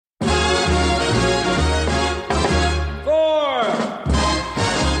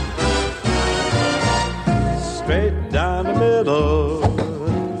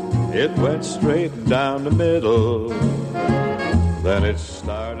It went straight down the middle. Then it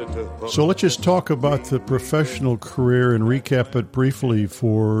started to hook. So let's just talk about the professional career and recap it briefly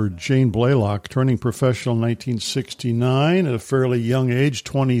for Jane Blalock, turning professional in 1969 at a fairly young age,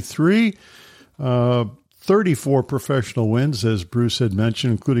 23. 34 professional wins, as Bruce had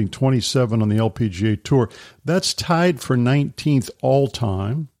mentioned, including 27 on the LPGA Tour. That's tied for 19th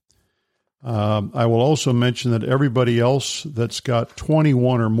all-time. I will also mention that everybody else that's got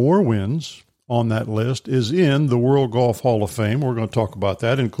 21 or more wins on that list is in the World Golf Hall of Fame. We're going to talk about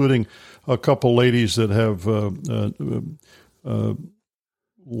that, including a couple ladies that have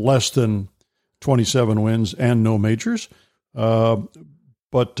less than 27 wins and no majors.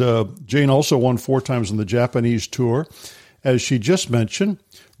 But Jane also won 4 times on the Japanese Tour. As she just mentioned,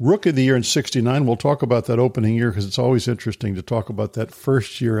 Rookie of the Year in 69. We'll talk about that opening year because it's always interesting to talk about that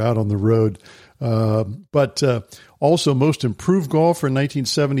first year out on the road. But also Most Improved Golfer in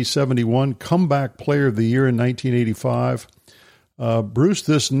 1970-71, Comeback Player of the Year in 1985. Bruce,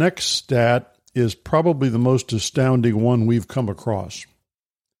 this next stat is probably the most astounding one we've come across.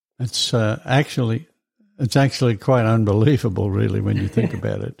 It's actually quite unbelievable, really, when you think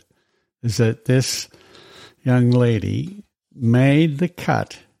about it, is that this young lady made the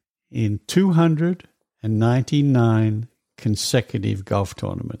cut in 299 consecutive golf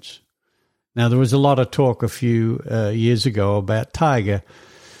tournaments. Now, there was a lot of talk a few years ago about Tiger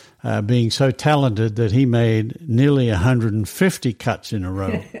being so talented that he made nearly 150 cuts in a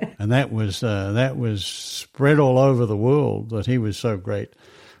row, and that was spread all over the world that he was so great.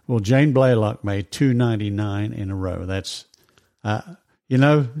 Well, Jane Blalock made 299 in a row. That's,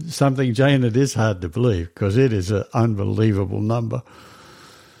 something, Jane, it is hard to believe because it is an unbelievable number.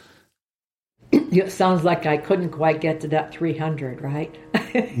 It sounds like I couldn't quite get to that 300, right?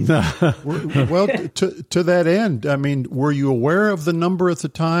 Well, to that end, I mean, were you aware of the number at the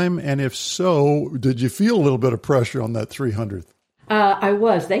time? And if so, did you feel a little bit of pressure on that 300th? I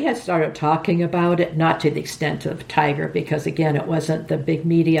was. They had started talking about it, not to the extent of Tiger, because, again, it wasn't the big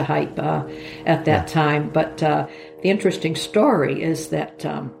media hype at that time. But the interesting story is that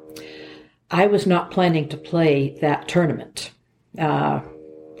I was not planning to play that tournament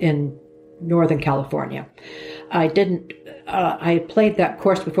in Northern California. I had played that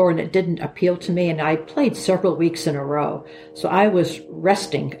course before, and it didn't appeal to me, and I played several weeks in a row. So I was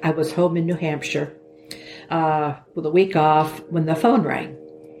resting. I was home in New Hampshire with a week off when the phone rang.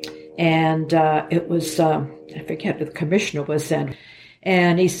 And it was, I forget who the commissioner was then.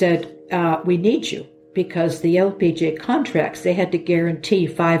 And he said, we need you because the LPGA contracts, they had to guarantee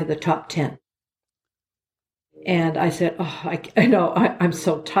 5 of the top 10. And I said, I'm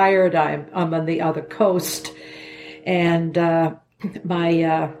so tired. I'm on the other coast. And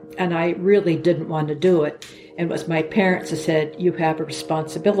and I really didn't want to do it. And it was my parents that said, you have a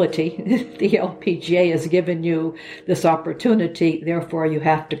responsibility. The LPGA has given you this opportunity, therefore you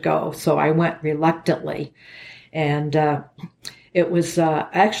have to go. So I went reluctantly. And it was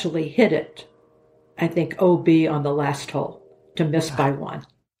actually hit it, I think, OB on the last hole to miss by 1.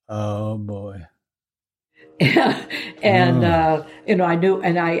 Oh, boy. And, I knew,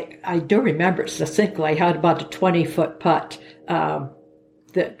 and I do remember succinctly, I had about a 20-foot putt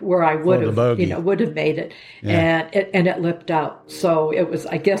where I would have made it, yeah. and it lipped out. So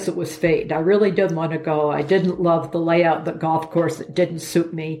I guess it was fate. I really didn't want to go. I didn't love the layout of the golf course. It didn't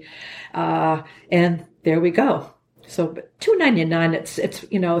suit me. And there we go. So 299, it's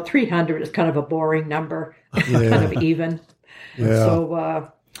 300 is kind of a boring number. It's kind of even. Yeah.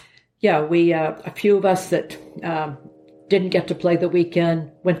 So, we, a few of us that didn't get to play the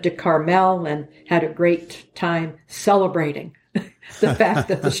weekend went to Carmel and had a great time celebrating the fact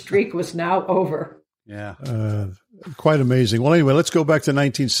that the streak was now over. Yeah. Quite amazing. Well, anyway, let's go back to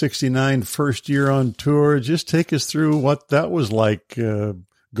 1969, first year on tour. Just take us through what that was like,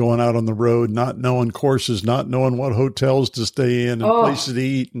 going out on the road, not knowing courses, not knowing what hotels to stay in and places to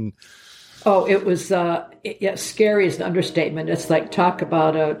eat. And it was scary is an understatement. It's like talk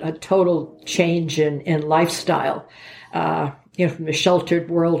about a total change in lifestyle. From the sheltered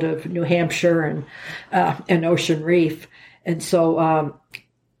world of New Hampshire and Ocean Reef. And so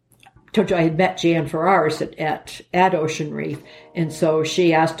told you I had met Jan Ferraris at Ocean Reef. And so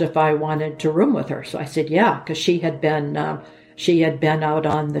she asked if I wanted to room with her. So I said, yeah, because she had been out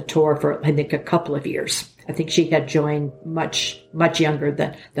on the tour for, I think, a couple of years. I think she had joined much, much younger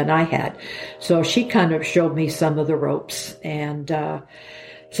than I had. So she kind of showed me some of the ropes. And so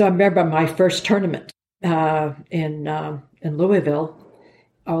I remember my first tournament in Louisville.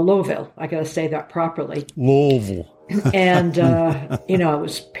 Louisville. I got to say that properly. Louisville. And, I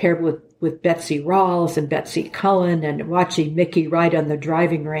was paired with Betsy Rawls and Betsy Cullen and watching Mickey ride on the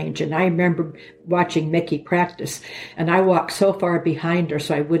driving range. And I remember watching Mickey practice, and I walked so far behind her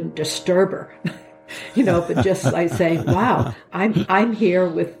so I wouldn't disturb her. But just I say, wow, I'm here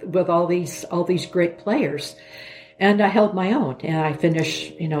with all these great players. And I held my own, and I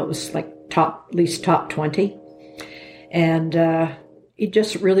finished, it was like at least top 20. And it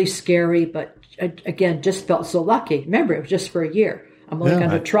just really scary, but again, just felt so lucky. Remember, it was just for a year. I'm only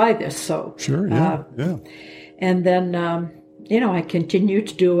going to try this. So sure, yeah. And then, I continued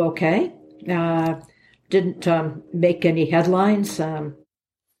to do okay. Didn't make any headlines, and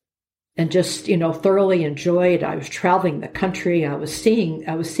just, thoroughly enjoyed. I was traveling the country. I was seeing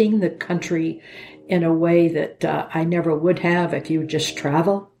the country in a way that I never would have if you would just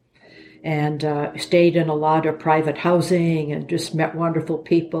travel. And stayed in a lot of private housing and just met wonderful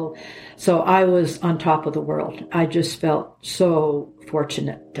people. So I was on top of the world. I just felt so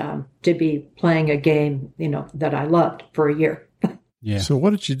fortunate to be playing a game, that I loved for a year. Yeah. So what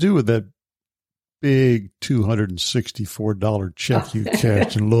did you do with that big $264 check you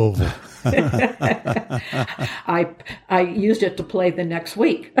cashed in Louisville? I used it to play the next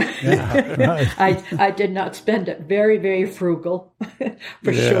week. Yeah, right. I did not spend it. Very, very frugal,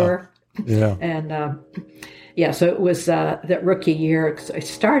 for sure. Yeah. And, so it was that rookie year. I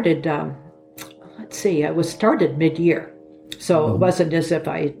started, I was started mid-year. So it wasn't as if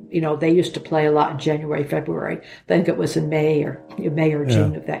they used to play a lot in January, February. I think it was in May or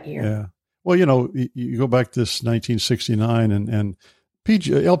June of that year. Yeah. Well, you go back to this 1969 and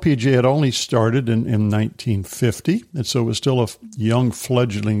LPGA had only started in 1950. And so it was still a young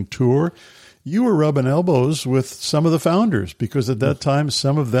fledgling tour. You were rubbing elbows with some of the founders because at that time,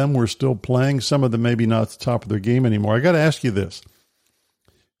 some of them were still playing. Some of them maybe not at the top of their game anymore. I got to ask you this.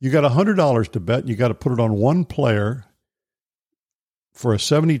 You got $100 to bet. You got to put it on one player for a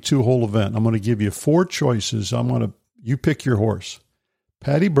 72-hole event. I'm going to give you 4 choices. You pick your horse.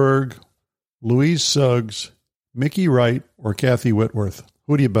 Patty Berg, Louise Suggs, Mickey Wright, or Kathy Whitworth.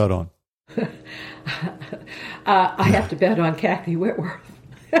 Who do you bet on? I have to bet on Kathy Whitworth.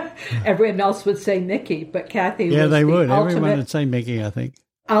 Everyone else would say Mickey, but Kathy was they would. Ultimate, everyone would say Mickey, I think.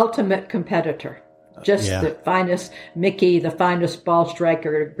 Ultimate competitor. Just the finest, Mickey, the finest ball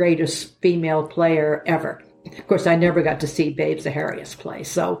striker, greatest female player ever. Of course, I never got to see Babe Zaharias play.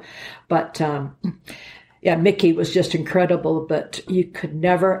 So, but Mickey was just incredible, but you could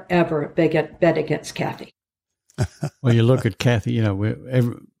never, ever bet against Kathy. Well, you look at Kathy,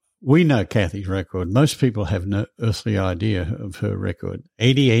 we know Kathy's record. Most people have no earthly idea of her record.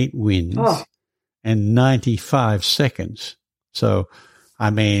 88 wins and 95 seconds. So,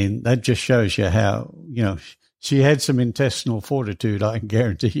 that just shows you how, she had some intestinal fortitude. I can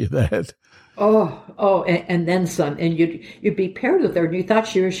guarantee you that. And then some. And you'd be paired with her and you thought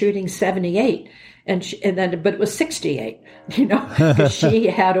she was shooting 78. But it was 68, because she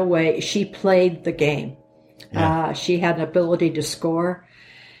had a way, she played the game. Yeah. She had an ability to score.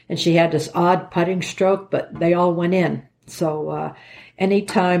 And she had this odd putting stroke, but they all went in. So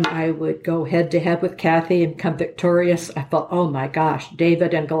anytime I would go head-to-head with Kathy and come victorious, I felt, oh, my gosh,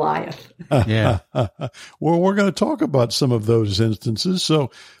 David and Goliath. Yeah. Well, we're going to talk about some of those instances. So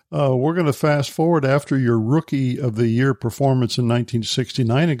we're going to fast forward after your Rookie of the Year performance in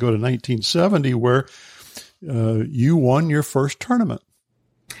 1969 and go to 1970, where you won your first tournament.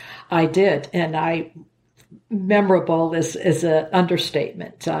 I did, and memorable is an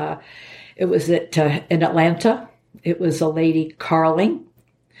understatement. It was in Atlanta. It was a lady Carling,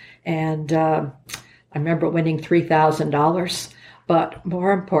 and I remember winning $3,000. But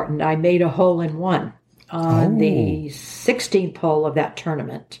more important, I made a hole-in-one on the 16th hole of that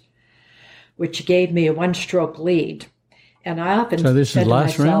tournament, which gave me a one-stroke lead. And I often so this said is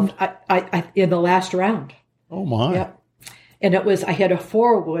last to myself, round? I in the last round. Oh my! Yep. And I had a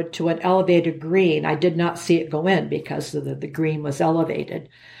 4-wood to an elevated green. I did not see it go in because the green was elevated.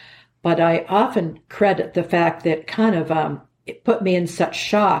 But I often credit the fact that kind of it put me in such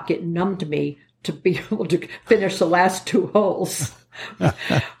shock, it numbed me to be able to finish the last 2 holes.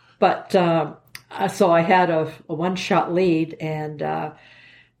 But so I had a one-shot lead, and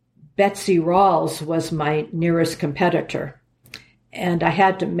Betsy Rawls was my nearest competitor. And I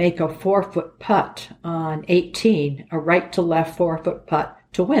had to make a 4-foot putt on 18, a right to left 4-foot putt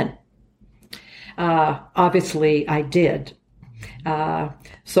to win. Obviously, I did.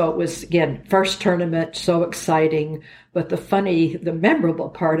 So it was, again, first tournament, so exciting. But the memorable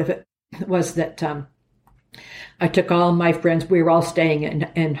part of it was that I took all my friends. We were all staying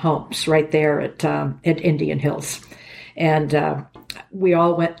in homes right there at Indian Hills. And we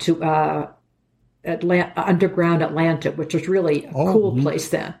all went to Underground Atlanta, which was really a cool place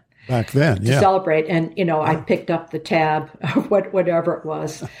then. Back then, to celebrate. And, I picked up the tab, whatever it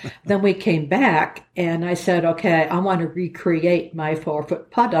was. Then we came back and I said, okay, I want to recreate my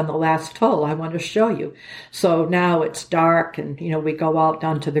 4-foot putt on the last hole. I want to show you. So now it's dark and, we go out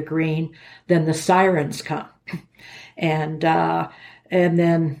onto the green. Then the sirens come and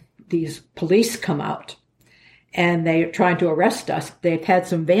then these police come out and they're trying to arrest us. They've had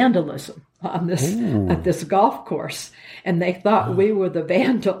some vandalism on this at this golf course, and they thought we were the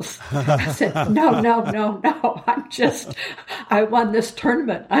vandals. I said, no. I won this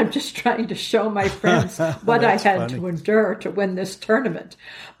tournament. I'm just trying to show my friends what I had to endure to win this tournament.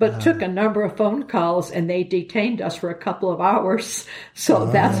 But took a number of phone calls, and they detained us for a couple of hours. So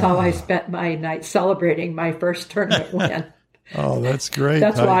that's how I spent my night celebrating my first tournament win. Oh, that's great.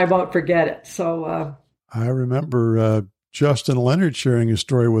 That's why I won't forget it. So I remember Justin Leonard sharing a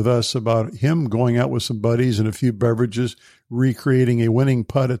story with us about him going out with some buddies and a few beverages, recreating a winning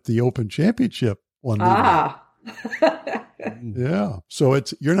putt at the Open Championship one evening. Yeah. So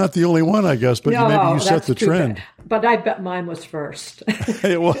you're not the only one, I guess, but maybe you set the trend. But I bet mine was first.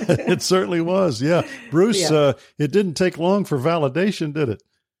 It certainly was. Yeah. Bruce, it didn't take long for validation, did it?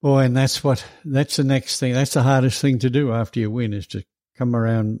 Boy, and that's the next thing. That's the hardest thing to do after you win, is to come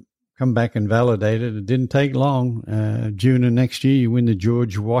back and validate it. It didn't take long. June of next year, you win the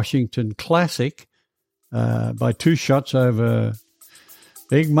George Washington Classic by 2 shots over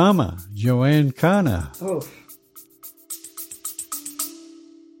Big Mama, Joanne Carner. Oh.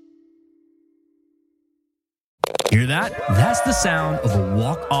 Hear that? That's the sound of a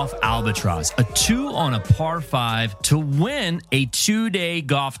walk-off albatross, a 2 on a par 5 to win a 2-day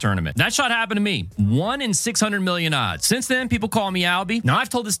golf tournament. That shot happened to me. 1 in 600 million odds. Since then, people call me Albie. Now, I've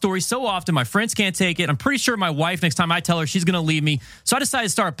told this story so often, my friends can't take it. I'm pretty sure my wife, next time I tell her, she's going to leave me. So I decided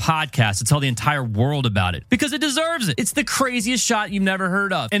to start a podcast to tell the entire world about it, because it deserves it. It's the craziest shot you've never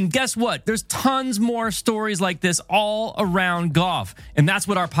heard of. And guess what? There's tons more stories like this all around golf. And that's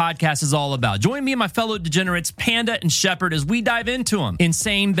what our podcast is all about. Join me and my fellow degenerates, Panda and Shepard, as we dive into them.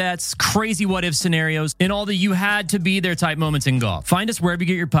 Insane bets, crazy what-if scenarios, and all the you had to be there type moments in golf. Find us wherever you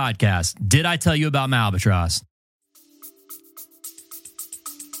get your podcast. Did I tell you about my albatross?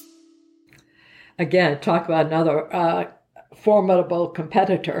 Again, talk about another formidable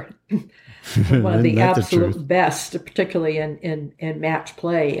competitor. One of the absolute best, particularly in match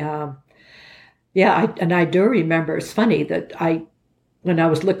play. I do remember, it's funny that when I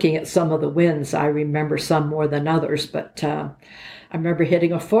was looking at some of the wins, I remember some more than others, but I remember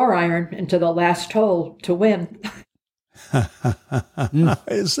hitting a 4-iron into the last hole to win.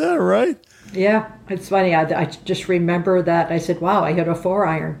 Is that right? Yeah, it's funny. I just remember that. I said, wow, I hit a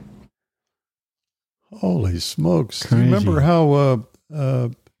 4-iron. Holy smokes. Crazy. Do you remember how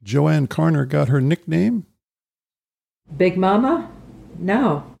Joanne Carner got her nickname? Big Mama?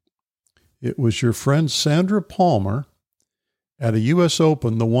 No. It was your friend Sandra Palmer at a U.S.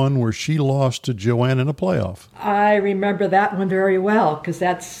 Open, the one where she lost to Joanne in a playoff. I remember that one very well, because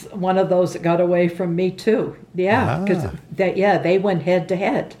that's one of those that got away from me too. Yeah, because they went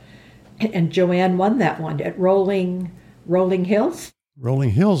head-to-head. And Joanne won that one at Rolling Hills.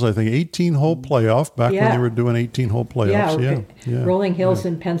 Rolling Hills, I think, 18-hole playoff, back when they were doing 18-hole playoffs. Yeah. Rolling Hills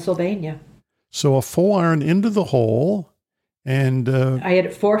in Pennsylvania. So a 4-iron into the hole, and I hit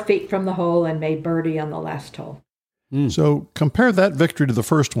it 4 feet from the hole and made birdie on the last hole. So compare that victory to the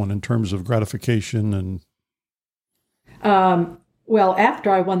first one in terms of gratification and... Well,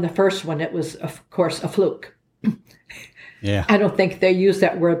 after I won the first one, it was, of course, a fluke. Yeah. I don't think they use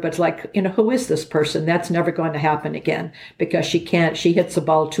that word, but it's like, who is this person? That's never going to happen again, because she hits the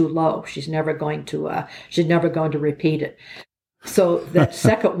ball too low. She's never going to repeat it. So that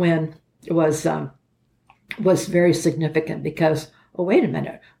second win was very significant, because, wait a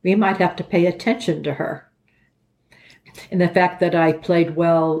minute, we might have to pay attention to her. And the fact that I played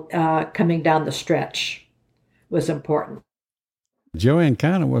well coming down the stretch was important. Joanne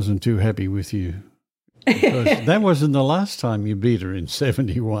Carner wasn't too happy with you, because that wasn't the last time you beat her in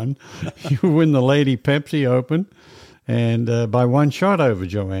 71. You win the Lady Pepsi Open, and by 1 shot over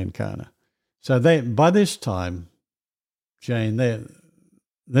Joanne Carner. So by this time, Jane, they're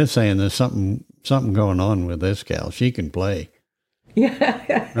saying there's something going on with this gal. She can play.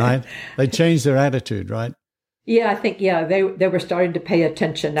 Yeah. Right? They changed their attitude, right? Yeah, I think, they were starting to pay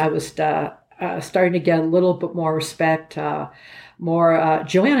attention. I was starting to get a little bit more respect,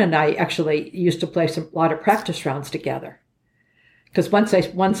 Joanne and I actually used to play a lot of practice rounds together. Because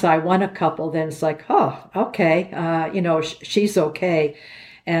once I won a couple, then it's like, oh, okay, she's okay.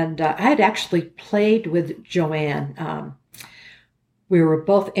 And I had actually played with Joanne We were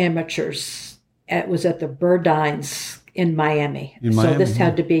both amateurs. It was at the Burdines in Miami. So this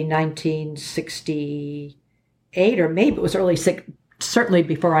had to be 1968, or maybe it was certainly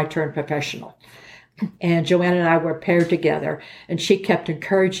before I turned professional. And Joanne and I were paired together, and she kept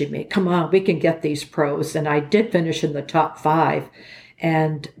encouraging me, come on, we can get these pros. And I did finish in the top 5.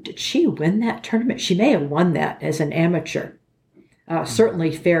 And did she win that tournament? She may have won that as an amateur.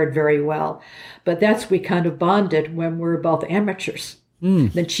 Certainly fared very well. But we kind of bonded when we were both amateurs.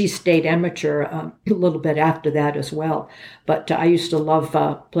 Then she stayed amateur a little bit after that as well. But I used to love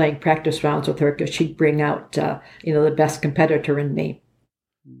playing practice rounds with her because she'd bring out, the best competitor in me.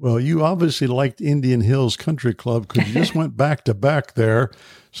 Well, you obviously liked Indian Hills Country Club because you just went back to back there.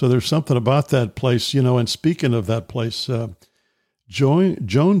 So there's something about that place, and speaking of that place,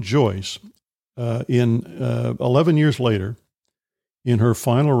 Joan Joyce, in 11 years later, in her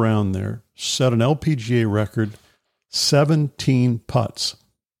final round there, set an LPGA record, 17 putts.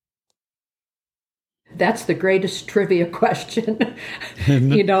 That's the greatest trivia question.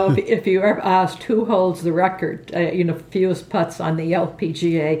 If you ever asked who holds the record, fewest putts on the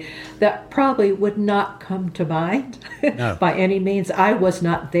LPGA, that probably would not come to mind by any means. I was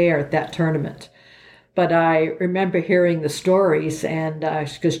not there at that tournament. But I remember hearing the stories, and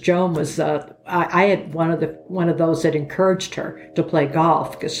because Joan was, I had one of those that encouraged her to play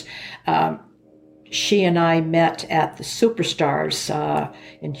golf, because she and I met at the Superstars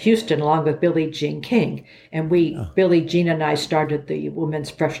in Houston, along with Billie Jean King, and Billie Jean and I started the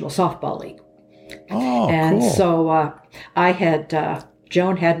Women's Professional Softball League. Oh, and cool. So I had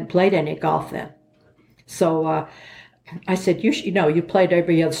Joan hadn't played any golf then, so. I said, you played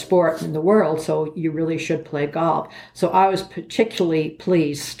every other sport in the world, so you really should play golf. So I was particularly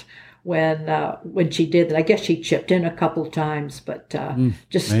pleased when she did that. I guess she chipped in a couple of times, but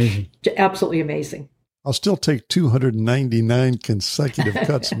just amazing. Absolutely amazing. I'll still take 299 consecutive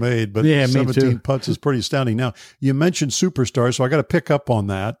cuts made, but 17 putts is pretty astounding. Now, you mentioned Superstars, so I got to pick up on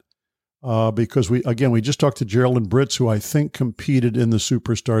that because we just talked to Geraldine Britz, who I think competed in the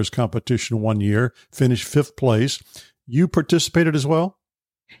Superstars competition one year, finished 5th place. You participated as well?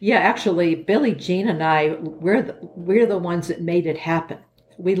 Yeah, actually, Billie Jean and I, we're the ones that made it happen.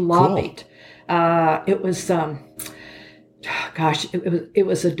 We lobbied. Cool. It was, it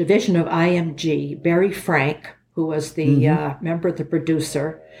was a division of IMG. Barry Frank, who was the member, the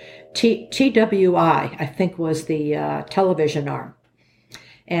producer. TWI, I think, was the television arm.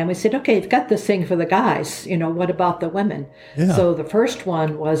 And we said, okay, you've got this thing for the guys. What about the women? Yeah. So the first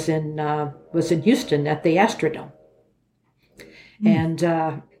one was in Houston at the Astrodome. And,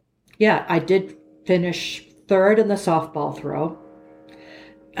 I did finish 3rd in the softball throw.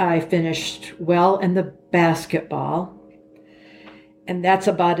 I finished well in the basketball. And that's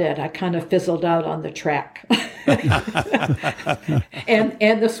about it. I kind of fizzled out on the track. and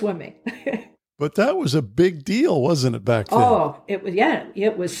the swimming. But that was a big deal, wasn't it, back then? Oh, it was. Yeah,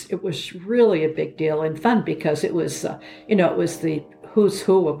 it was really a big deal and fun because it was, it was the who's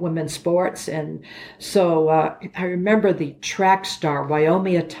who of women's sports. And so I remember the track star,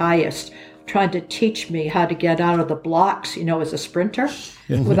 Wyoming Attias, trying to teach me how to get out of the blocks, as a sprinter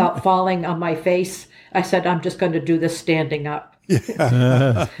without falling on my face. I said, I'm just going to do this standing up.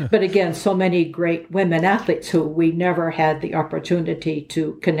 Yeah. But again, so many great women athletes who we never had the opportunity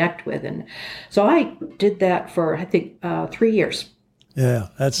to connect with. And so I did that for, I think, 3 years. Yeah,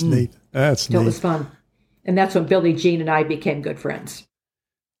 that's neat. That's neat. It was fun. And that's when Billie Jean and I became good friends.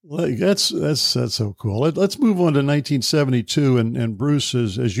 Well, that's so cool. Let's move on to 1972. And Bruce,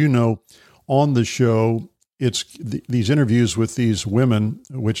 as you know, on the show, it's these interviews with these women,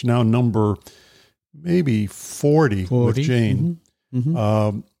 which now number maybe 40. With Jane. Mm-hmm.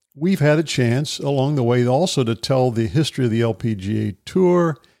 Mm-hmm. We've had a chance along the way also to tell the history of the LPGA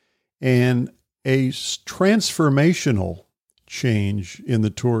Tour and a transformational change in the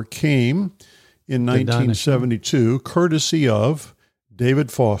tour came in 1972, courtesy of David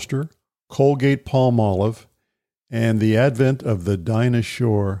Foster, Colgate-Palmolive, and the advent of the Dinah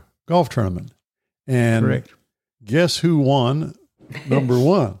Shore Golf Tournament. And correct. Guess who won number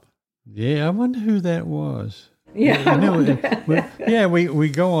 1? Yeah, I wonder who that was. Yeah, we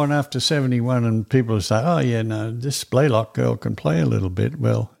go on after 71 and people say, oh, yeah, no, this Blalock girl can play a little bit.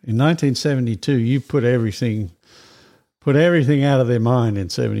 Well, in 1972, you put everything out of their mind in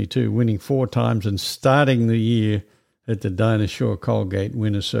 72, winning 4 times and starting the year at the Dinah Shore Colgate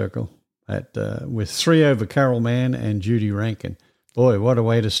Winner's Circle with 3 over Carol Mann and Judy Rankin. Boy, what a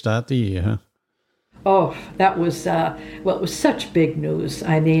way to start the year, huh? Oh, that was, it was such big news.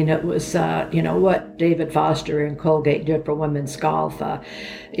 I mean, it was, what David Foster and Colgate did for women's golf.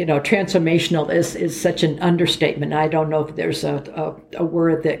 Transformational is such an understatement. I don't know if there's a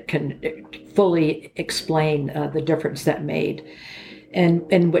word that can fully explain the difference that made,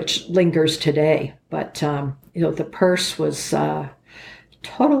 and which lingers today. But, the purse was,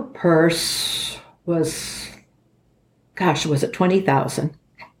 total purse was, was it 20,000?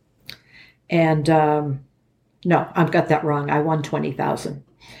 And no, I've got that wrong. I won 20,000.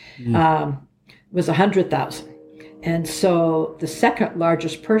 It was 100,000. And so the second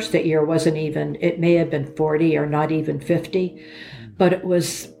largest purse that year wasn't even, it may have been 40 or not even 50, but it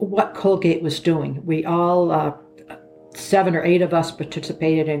was what Colgate was doing. We all, 7 or 8 of us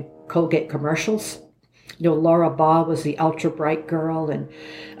participated in Colgate commercials. Laura Baugh was the ultra bright girl, and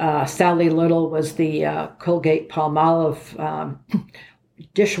Sally Little was the Colgate Palmolive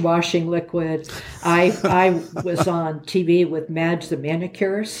dishwashing liquid. I was on TV with Madge the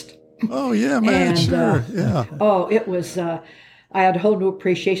manicurist. Oh yeah, Madge, sure, yeah. It was. I had a whole new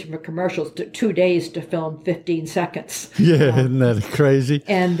appreciation for commercials. 2 days to film 15 seconds. Yeah, isn't that crazy?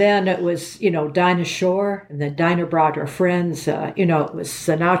 And then it was, Dinah Shore, and then Dinah brought her friends. It was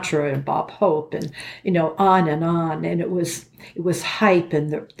Sinatra and Bob Hope, and on and on. And it was hype,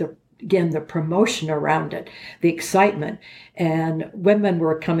 and the promotion around it, the excitement, and women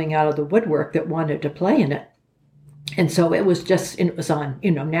were coming out of the woodwork that wanted to play in it. And so it was on,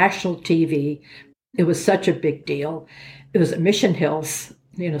 national TV. It was such a big deal. It was at Mission Hills,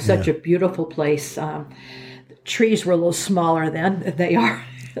 such a beautiful place. The trees were a little smaller then than they are,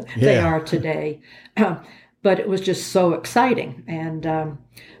 they are today. But it was just so exciting. And,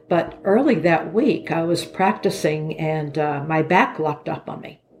 but early that week I was practicing, and my back locked up on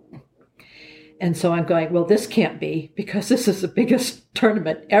me. And so I'm going, well, this can't be, because this is the biggest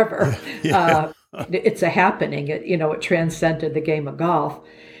tournament ever. It's a happening. It transcended the game of golf.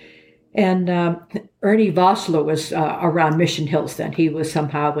 And Ernie Vossler was around Mission Hills then. He was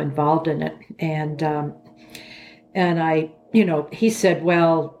somehow involved in it. And I, he said,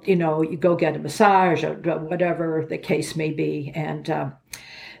 well, you go get a massage or whatever the case may be. And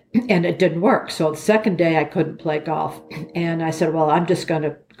it didn't work. So the second day I couldn't play golf. And I said, well, I'm just going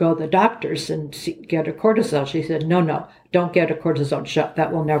to go to the doctors and get a cortisone. She said, no, don't get a cortisone shot.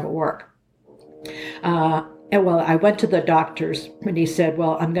 That will never work. And well, I went to the doctors, and he said,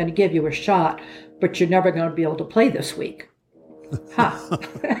 well, I'm going to give you a shot, but you're never going to be able to play this week.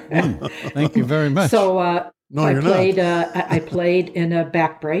 Thank you very much. So I played in a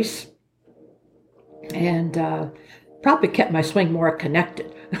back brace, and probably kept my swing more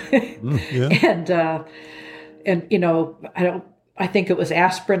connected. And I think it was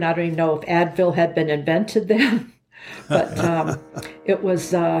aspirin. I don't even know if Advil had been invented then, but it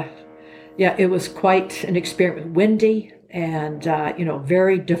was. It was quite an experience. Windy and,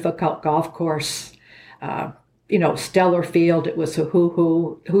 very difficult golf course. Stellar field. It was a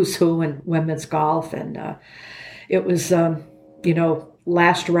who's who in women's golf. And it was,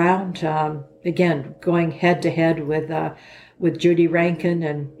 last round, again, going head to head with Judy Rankin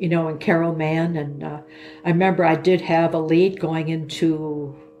and Carol Mann. And I remember I did have a lead going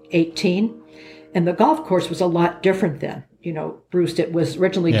into 18. And the golf course was a lot different then. Bruce, it was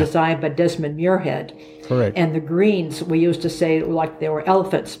originally designed by Desmond Muirhead. Correct. And the greens, we used to say like they were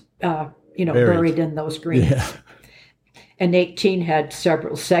elephants, buried in those greens. Yeah. And 18 had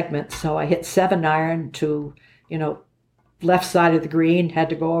several segments. So I hit 7-iron to, left side of the green, had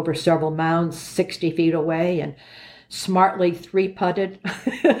to go over several mounds 60 feet away, and smartly 3-putted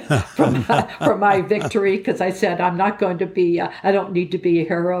for my victory, because I said, I'm not going to be, I don't need to be a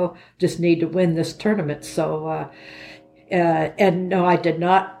hero, just need to win this tournament. So, and no, I did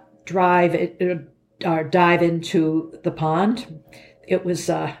not dive into the pond. It was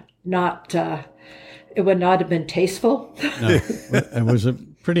not, it would not have been tasteful. No, it was a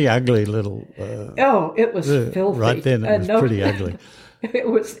pretty ugly little. It was filthy. Right then, it was pretty ugly.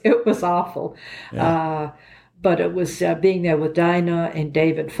 It was awful. Yeah. But it was being there with Dinah and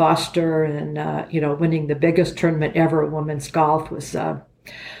David Foster, and winning the biggest tournament ever in women's golf was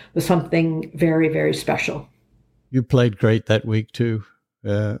something very, very special. You played great that week too.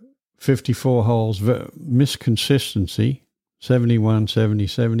 54 holes, missed consistency, 71, 70,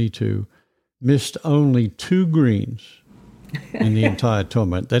 72. Missed only 2 greens in the entire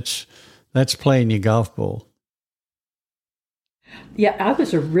tournament. That's playing your golf ball. Yeah, I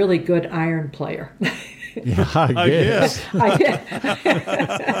was a really good iron player. Yeah, I guess.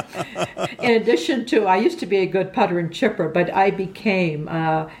 In addition to, I used to be a good putter and chipper, but I became,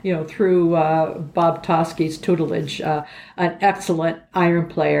 through Bob Toski's tutelage, an excellent iron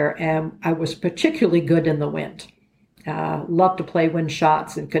player, and I was particularly good in the wind. Loved to play wind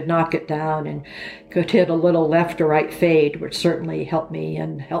shots and could knock it down and could hit a little left or right fade, which certainly helped me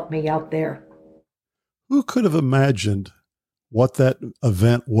out there. Who could have imagined what that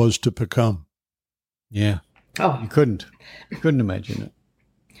event was to become? Yeah. Oh, You couldn't imagine it.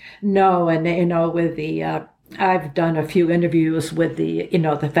 no, and with the I've done a few interviews with the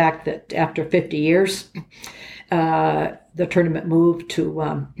fact that after 50 years, the tournament moved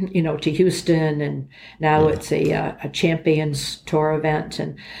to to Houston, and now it's a Champions Tour event,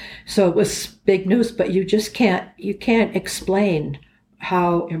 and so it was big news. But you just can't explain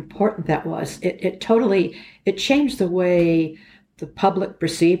how important that was. It totally changed the way the public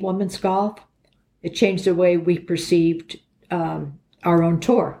perceived women's golf. It changed the way we perceived our own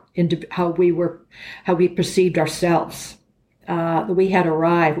tour, into how we perceived ourselves. We had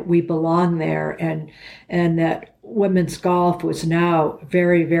arrived, we belonged there, and that women's golf was now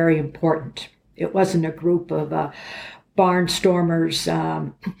very, very important. It wasn't a group of barnstormers,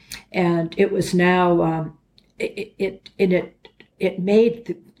 and it was now it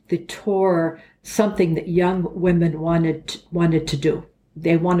made the tour something that young women wanted to do.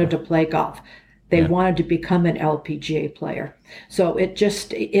 They wanted to play golf. They wanted to become an LPGA player. So it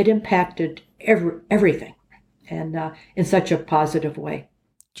impacted everything, and in such a positive way.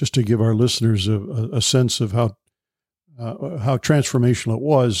 Just to give our listeners a sense of how transformational it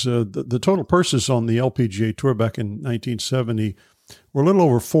was, the total purses on the LPGA Tour back in 1970 were a little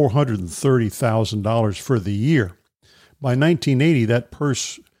over $430,000 for the year. By 1980, that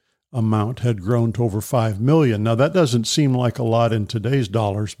purse amount had grown to over $5 million. Now, that doesn't seem like a lot in today's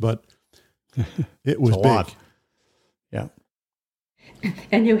dollars, but it was big. Lot. Yeah.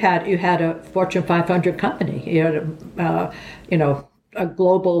 And you had a Fortune 500 company, you had a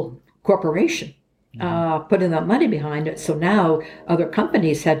global corporation putting that money behind it. So now other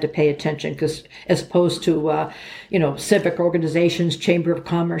companies had to pay attention, because as opposed to civic organizations, Chamber of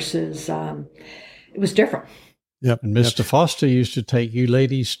Commerce's, it was different. Yep. And Mr. Foster used to take you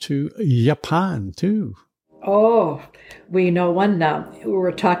ladies to Japan too. Oh, we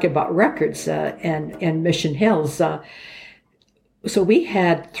were talking about records and Mission Hills. So we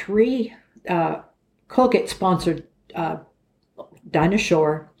had 3 Colgate-sponsored Dinah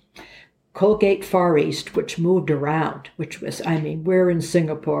Shore, Colgate Far East, which moved around, which was, we're in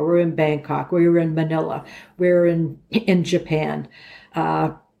Singapore, we're in Bangkok, we're in Manila, we're in Japan,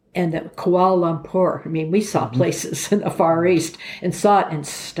 and the Kuala Lumpur. We saw places in the Far East and saw it in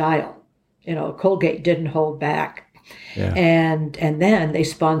style. Colgate didn't hold back. Yeah. And then they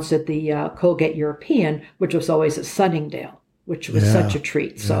sponsored the Colgate European, which was always at Sunningdale, which was such a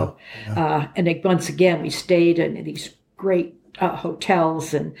treat. Yeah. So, and once again, we stayed in these great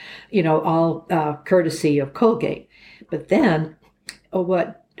hotels, and all courtesy of Colgate. But then,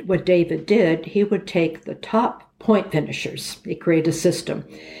 what David did, he would take the top point finishers. He created a system,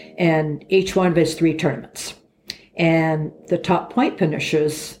 and each one of his 3 tournaments, and the top point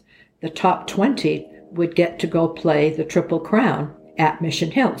finishers, the top 20, would get to go play the Triple Crown at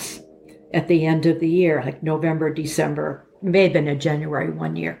Mission Hills at the end of the year, like November, December, may have been in January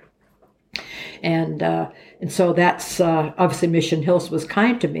one year. And so that's obviously Mission Hills was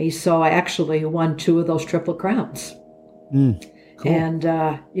kind to me, so I actually won 2 of those Triple Crowns. Cool. And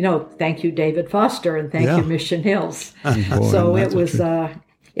thank you, David Foster, and thank you, Mission Hills. Boy, so it was, I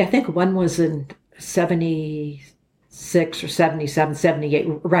think one was in 76 or 77, 78,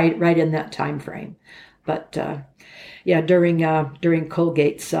 right in that time frame. But during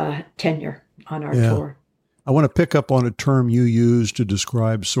Colgate's tenure on our tour. I want to pick up on a term you used to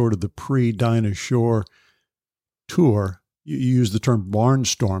describe sort of the pre-Dinah Shore tour. You used the term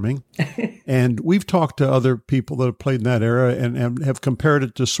barnstorming. And we've talked to other people that have played in that era and have compared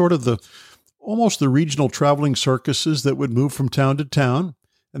it to sort of almost the regional traveling circuses that would move from town to town,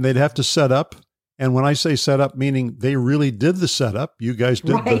 and they'd have to set up. And when I say set up, meaning they really did the setup. You guys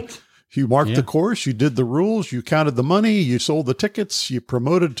did you marked the course, you did the rules, you counted the money, you sold the tickets, you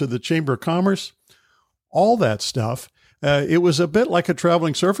promoted to the Chamber of Commerce, all that stuff. It was a bit like a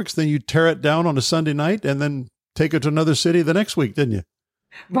traveling circus. Then you tear it down on a Sunday night and then take it to another city the next week, didn't you?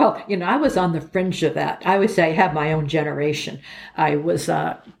 Well, I was on the fringe of that. I would say I have my own generation. I was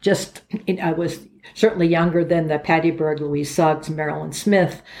I was certainly younger than the Patty Berg, Louise Suggs, Marilyn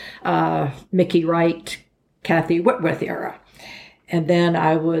Smith, Mickey Wright, Kathy Whitworth era. And then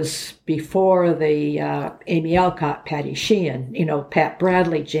I was before the Amy Alcott, Patty Sheehan, Pat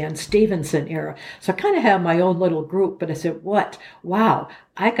Bradley, Jan Stevenson era. So I kind of have my own little group, but I said, what? Wow,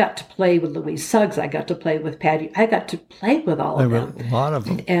 I got to play with Louise Suggs. I got to play with Patty. I got to play with all of them. A lot of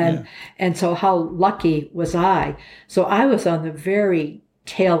them. And so how lucky was I? So I was on the very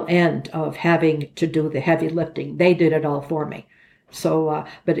tail end of having to do the heavy lifting. They did it all for me. So,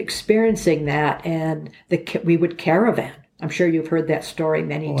 but experiencing that, and we would caravan. I'm sure you've heard that story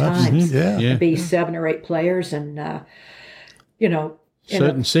many times. Yeah. It'd be 7 or 8 players, and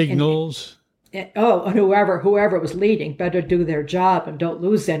certain signals. And whoever was leading better do their job and don't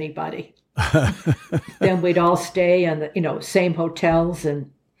lose anybody. Then we'd all stay in the same hotels,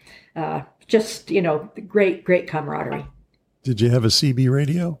 and just great camaraderie. Did you have a CB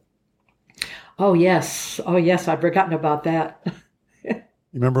radio? Oh yes, I'd forgotten about that.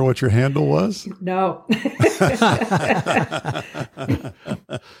 You remember what your handle was? No.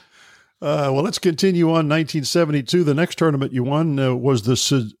 Well, let's continue on. 1972, the next tournament you won was the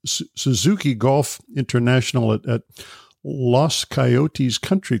Suzuki Golf International at Los Coyotes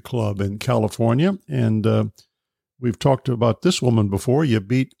Country Club in California. And we've talked about this woman before. You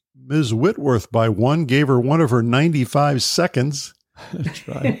beat Ms. Whitworth by 1, gave her one of her 95 seconds. That's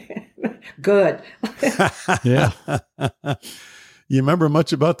right. Good. Yeah. You remember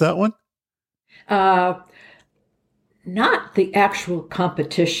much about that one? Not the actual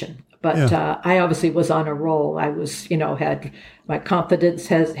competition, but I obviously was on a roll. I was, had my confidence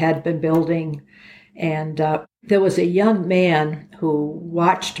had been building, and there was a young man who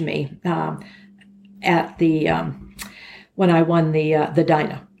watched me at the when I won the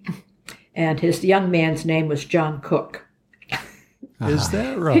Dyna, and his young man's name was John Cook. Is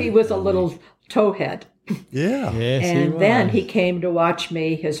that right? He was a little towhead. Yeah. Yes, And then he came to watch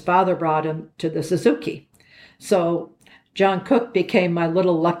me. His father brought him to the Suzuki. So John Cook became my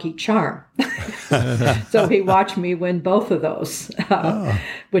little lucky charm. So he watched me win both of those,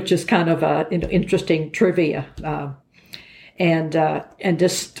 which is kind of interesting trivia. And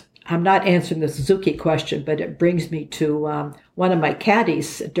just, I'm not answering the Suzuki question, but it brings me to one of my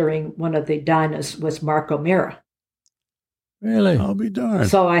caddies during one of the Dynas was Mark O'Meara. Really? I'll be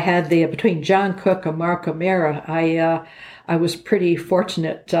darned. So I had between John Cook and Mark O'Meara, I was pretty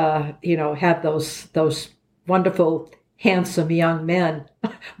fortunate to, have those wonderful, handsome young men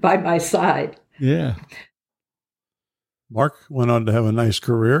by my side. Yeah. Mark went on to have a nice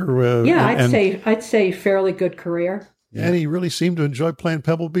career. I'd say fairly good career. And he really seemed to enjoy playing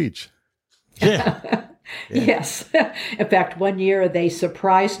Pebble Beach. Yeah. Yes. In fact, one year they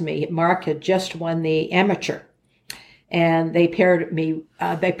surprised me. Mark had just won the amateur. And they paired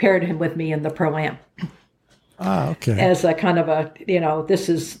him with me in the Pro-Am. Okay. As a kind of this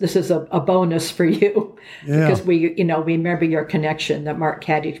is a bonus for you. Yeah. Because we remember your connection that Mark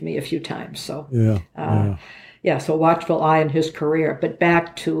caddied me a few times. So so watchful eye on his career. But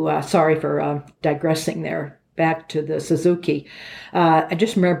back to sorry for digressing there. Back to the Suzuki. I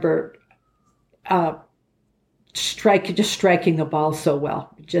just remember striking the ball so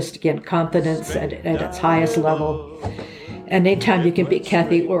well. Just again, confidence at its highest level. And anytime you can beat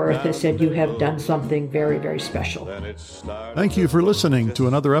Kathy Orth, I said you have done something very, very special. Thank you for listening to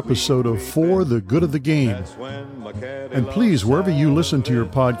another episode of For the Good of the Game. And please, wherever you listen to your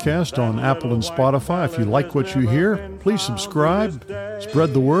podcast on Apple and Spotify, if you like what you hear, please subscribe,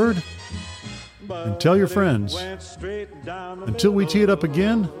 spread the word, and tell your friends. Until we tee it up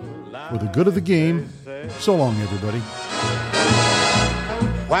again, for the good of the game, so long, everybody.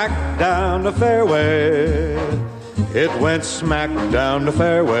 Whack down the fairway, it went smack down the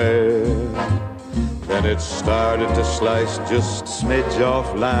fairway. Then it started to slice just a smidge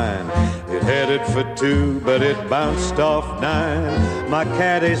off line. It headed for 2, but it bounced off 9. My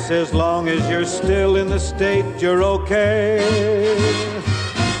caddy says, long as you're still in the state, you're okay.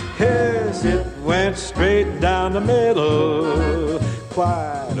 Yes, it went straight down the middle.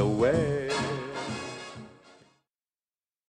 Why?